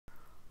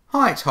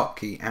Hi, it's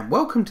Hotkey and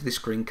welcome to this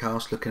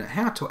screencast looking at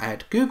how to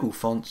add Google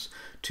fonts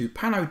to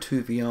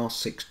Pano2VR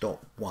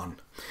 6.1.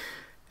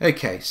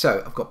 Okay,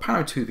 so I've got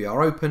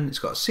Pano2VR open, it's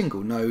got a single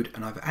node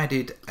and I've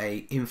added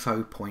a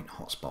info point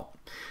hotspot.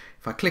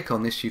 If I click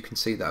on this you can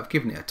see that I've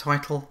given it a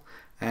title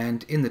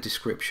and in the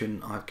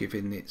description I've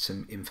given it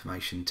some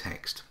information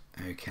text.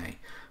 Okay,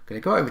 I'm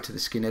going to go over to the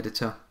skin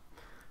editor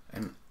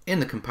and in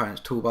the components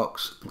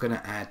toolbox I'm going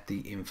to add the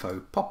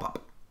info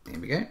pop-up. Here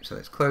we go, so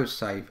let's close,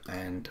 save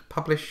and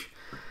publish.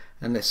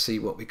 And let's see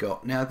what we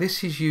got. Now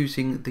this is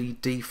using the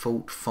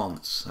default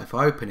fonts. So if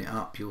I open it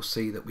up you'll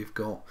see that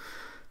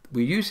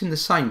we're using the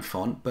same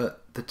font,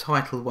 but the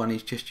title one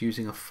is just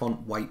using a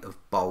font weight of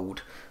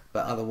bold,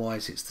 but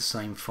otherwise it's the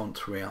same font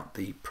throughout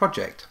the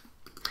project.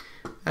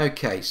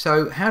 Okay,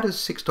 so how does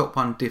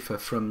 6.1 differ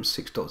from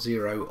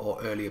 6.0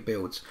 or earlier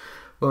builds?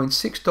 Well, in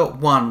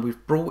 6.1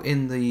 we've brought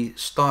in the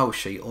style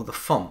sheet or the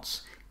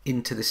fonts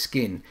into the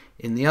skin.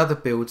 In the other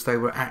builds they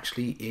were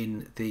actually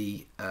in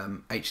the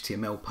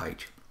HTML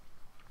page.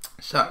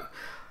 So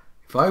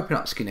if I open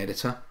up Skin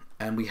Editor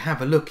and we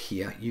have a look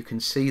here, you can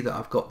see that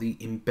I've got the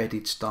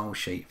embedded style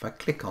sheet. If I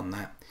click on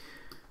that,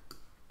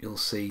 you'll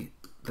see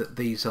that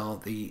these are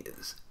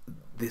this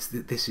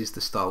is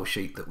the style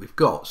sheet that we've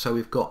got. So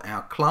we've got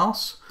our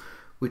class,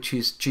 which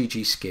is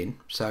GG Skin.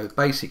 So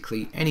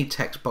basically any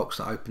text box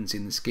that opens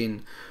in the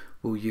skin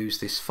will use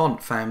this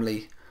font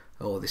family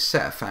or this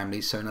set of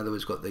families. So in other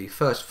words, we've got the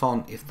first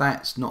font. If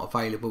that's not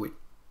available,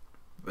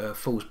 it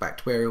falls back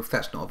to Arial. If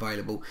that's not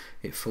available,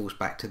 it falls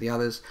back to the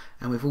others.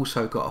 And we've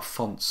also got a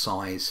font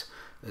size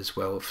as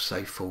well of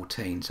say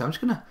 14. So I'm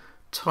just going to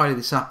tidy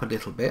this up a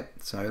little bit.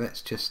 So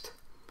let's just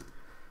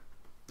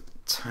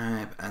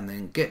tab and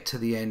then get to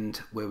the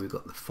end where we've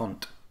got the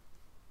font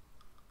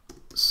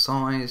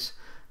size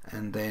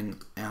and then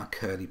our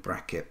curly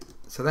bracket.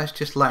 So that's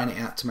just laying it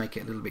out to make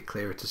it a little bit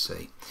clearer to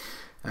see.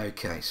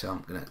 Okay, so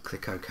I'm going to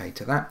click OK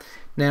to that.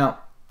 Now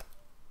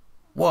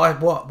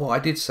what I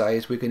did say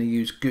is we're going to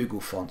use Google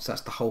fonts. That's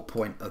the whole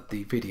point of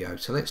the video.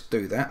 So let's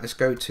do that. Let's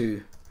go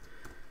to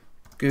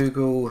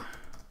Google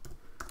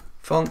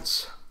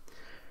fonts,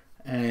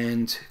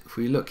 and if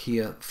we look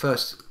here,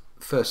 first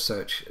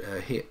search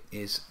hit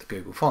is the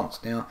Google fonts.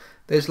 Now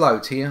there's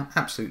loads here,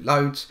 absolute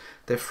loads.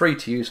 They're free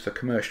to use for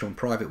commercial and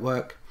private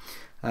work.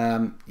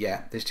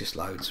 Yeah, there's just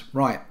loads.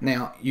 Right,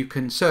 now you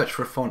can search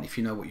for a font if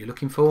you know what you're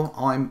looking for.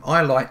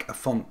 I like a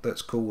font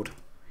that's called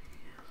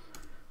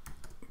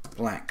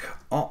Black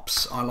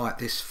Ops. I like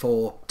this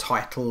for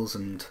titles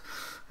and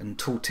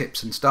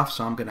tooltips and stuff,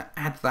 so I'm going to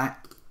add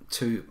that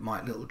to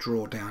my little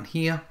drawer down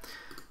here.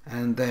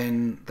 And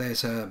then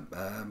there's we're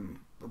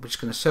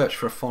just going to search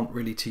for a font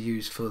really to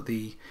use for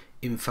the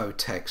info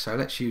text. So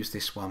let's use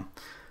this one.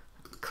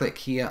 Click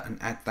here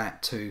and add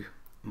that to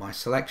my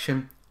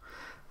selection.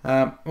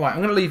 Right, I'm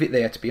going to leave it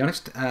there, to be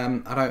honest.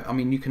 I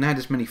mean you can add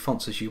as many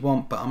fonts as you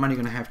want, but I'm only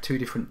going to have two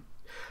different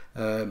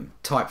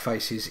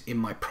typefaces in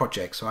my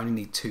project, so I only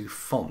need two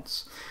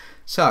fonts.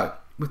 So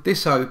with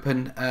this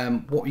open,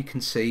 what you can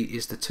see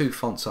is the two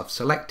fonts I've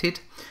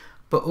selected,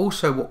 but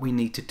also what we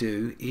need to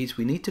do is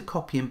we need to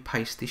copy and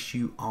paste this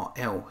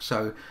URL.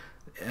 So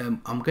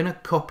I'm going to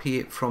copy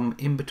it from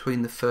in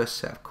between the first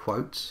set of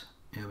quotes.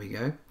 There we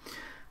go,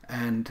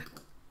 and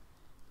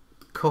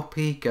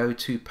copy, go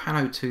to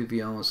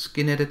Pano2VR's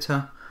skin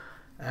editor,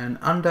 and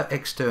under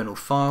external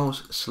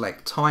files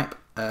select type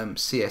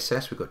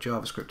CSS. We've got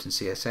JavaScript and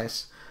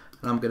CSS,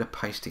 and I'm going to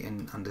paste it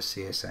in under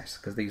CSS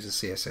because these are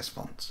CSS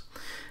fonts.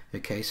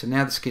 Okay, so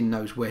now the skin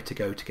knows where to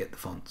go to get the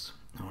fonts.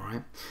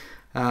 Alright,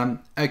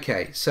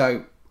 okay,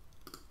 so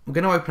we're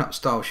going to open up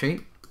Style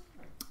Sheet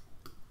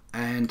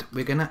and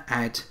we're going to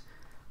add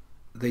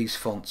these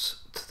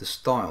fonts to the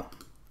style.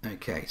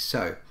 Okay,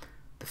 so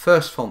the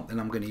first font that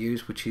I'm going to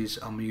use, which is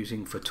I'm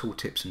using for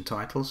tooltips and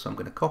titles, so I'm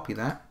going to copy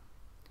that,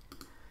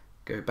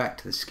 go back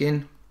to the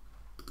skin.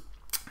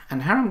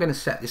 And how I'm going to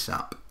set this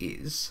up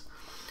is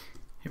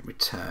hit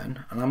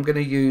return, and I'm going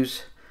to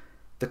use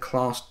the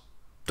class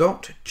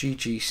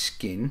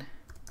 .ggskin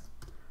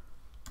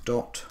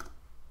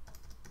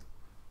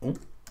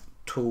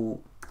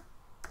tool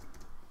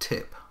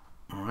tip.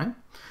 All right,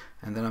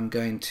 and then I'm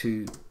going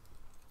to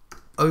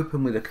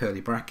open with a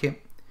curly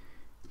bracket,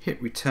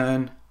 hit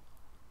return,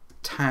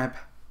 tab,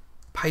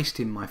 paste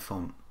in my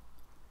font,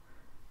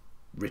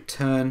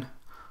 return,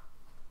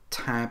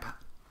 tab.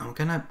 I'm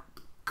going to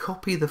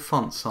copy the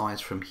font size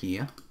from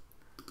here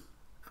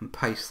and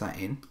paste that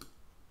in,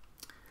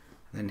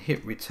 then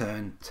hit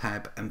return,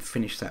 tab, and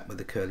finish that with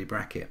a curly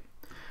bracket.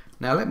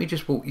 Now let me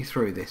just walk you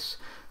through this.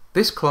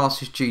 This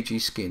class is GG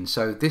Skin,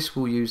 so this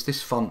will use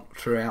this font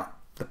throughout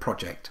the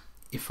project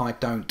if I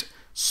don't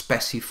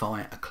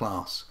specify a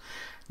class.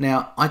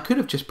 Now I could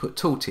have just put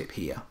tooltip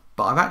here,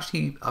 but I've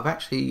actually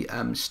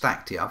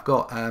stacked it. I've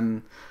got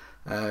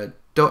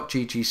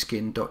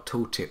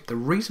 .ggskin.tooltip. The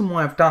reason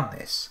why I've done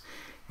this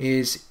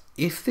is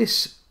if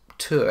this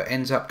tour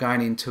ends up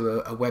going into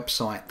a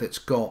website that's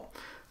got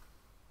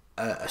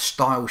a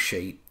style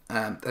sheet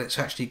that's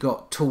actually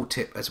got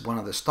tooltip as one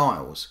of the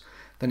styles,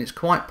 then it's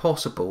quite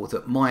possible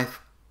that my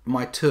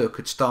my tour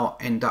could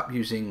end up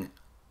using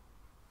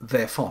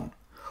their font,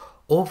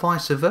 or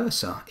vice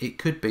versa. It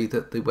could be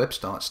that the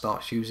website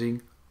starts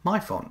using my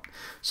font.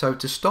 So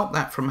to stop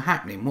that from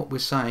happening, what we're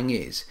saying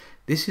is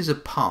this is a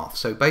path.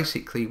 So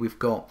basically we've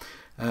got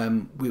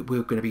we're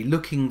going to be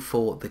looking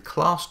for the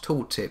class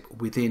tooltip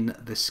within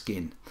the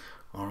skin.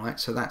 Alright,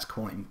 so that's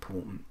quite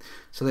important.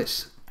 So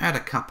let's add a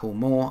couple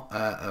more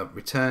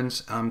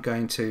returns. I'm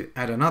going to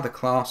add another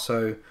class,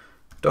 so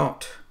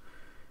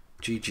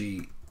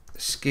 .gg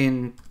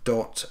skin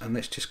dot, and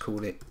let's just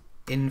call it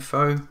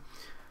info.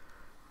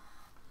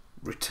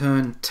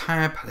 Return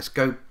tab. Let's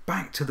go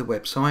back to the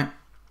website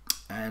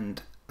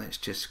and let's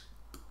just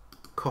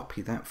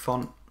copy that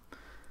font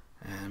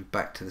and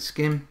back to the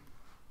skin.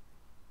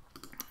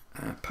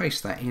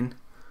 Paste that in,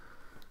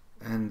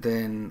 and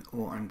then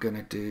what I'm going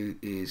to do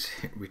is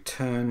hit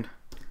return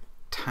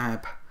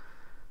tab.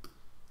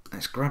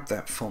 Let's grab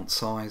that font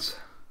size,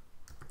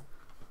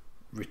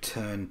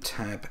 return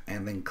tab,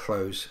 and then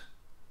close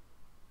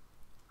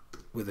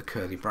with a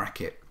curly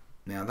bracket.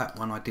 Now that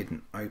one I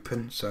didn't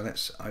open, so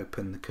let's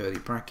open the curly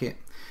bracket.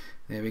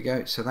 There we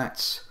go. So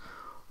that's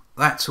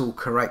all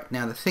correct.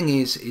 Now the thing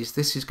is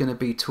this is going to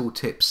be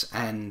tooltips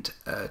and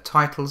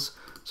titles,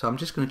 so I'm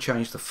just going to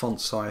change the font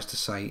size to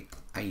say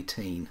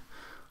 18.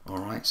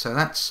 Alright, so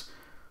that's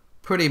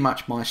pretty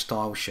much my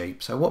style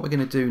sheet. So what we're going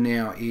to do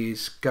now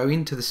is go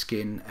into the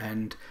skin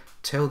and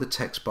tell the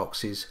text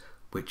boxes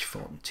which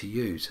font to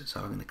use. So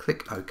I'm going to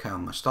click OK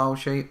on my style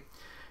sheet,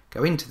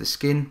 go into the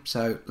skin.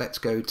 So let's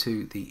go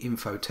to the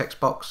info text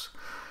box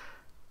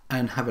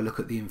and have a look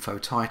at the info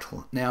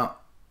title. Now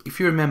if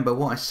you remember,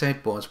 what I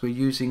said was we're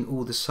using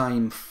all the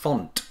same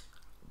font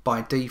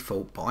by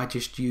default, but I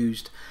just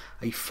used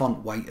a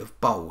font weight of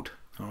bold.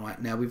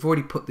 Alright, now we've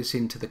already put this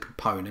into the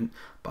component,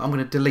 but I'm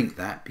going to delete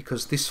that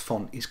because this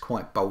font is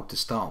quite bold to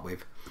start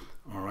with.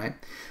 Alright,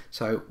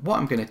 so what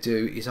I'm going to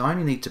do is I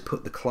only need to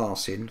put the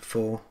class in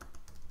for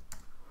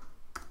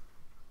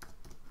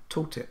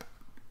tooltip.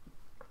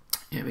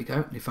 Here we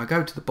go. If I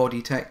go to the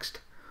body text,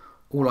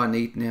 all I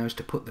need now is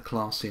to put the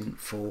class in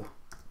for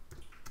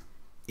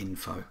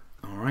info.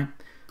 Alright,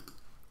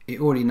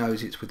 it already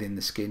knows it's within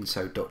the skin,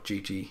 so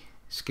 .gg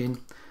skin.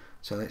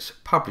 So let's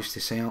publish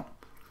this out.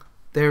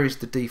 There is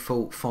the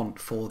default font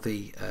for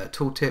the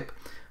tooltip,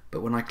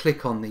 but when I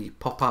click on the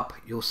pop-up,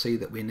 you'll see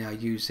that we're now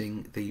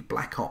using the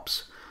Black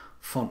Ops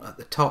font at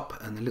the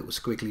top and the little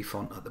squiggly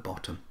font at the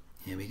bottom.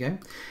 Here we go.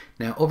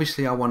 Now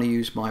obviously I want to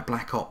use my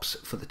Black Ops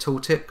for the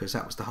tooltip because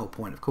that was the whole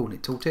point of calling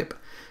it tooltip.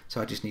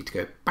 So I just need to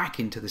go back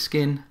into the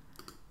skin,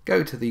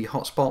 go to the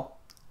hotspot,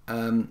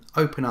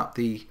 open up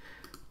the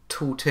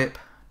tooltip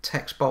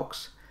text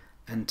box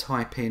and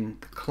type in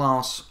the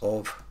class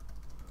of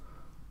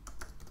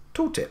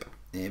tooltip.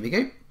 There we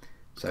go.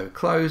 So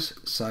close,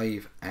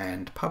 save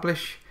and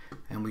publish,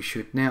 and we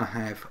should now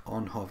have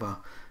on hover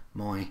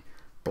my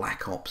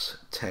Black Ops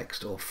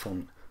text or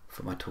font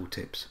for my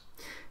tooltips.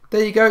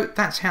 There you go.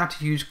 That's how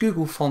to use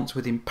Google Fonts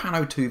within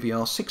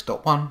Pano2VR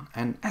 6.1,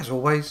 and as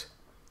always,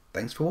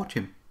 thanks for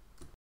watching.